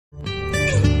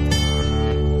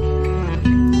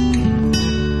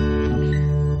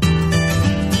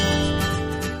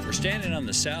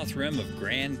south rim of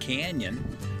Grand Canyon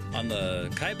on the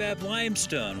Kaibab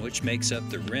limestone, which makes up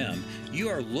the rim. You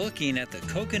are looking at the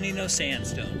Coconino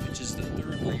Sandstone, which is the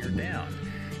third layer down.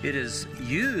 It is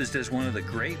used as one of the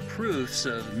great proofs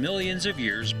of millions of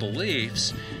years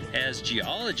beliefs, as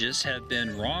geologists have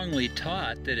been wrongly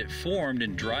taught that it formed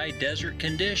in dry desert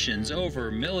conditions over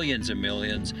millions and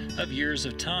millions of years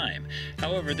of time.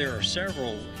 However, there are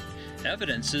several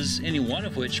evidences, any one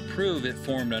of which prove it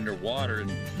formed underwater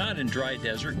and not in dry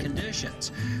desert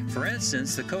conditions. For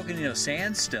instance, the Coconino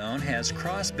Sandstone has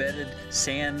cross-bedded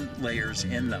sand layers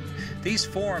in them. These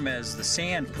form as the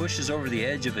sand pushes over the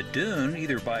edge of a dune,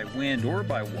 either by wind or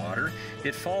by water.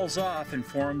 It falls off and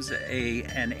forms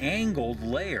an angled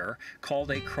layer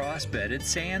called a cross-bedded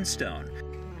sandstone.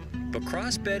 But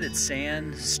cross-bedded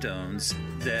sandstones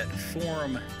that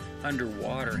form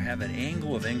underwater have an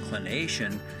angle of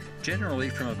inclination generally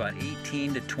from about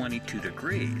 18 to 22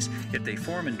 degrees. If they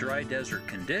form in dry desert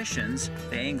conditions,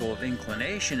 the angle of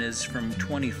inclination is from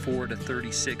 24 to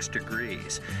 36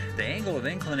 degrees. The angle of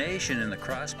inclination in the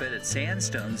cross-bedded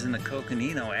sandstones in the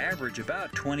Coconino average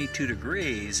about 22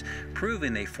 degrees,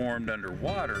 proving they formed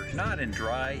underwater, not in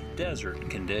dry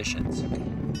desert conditions.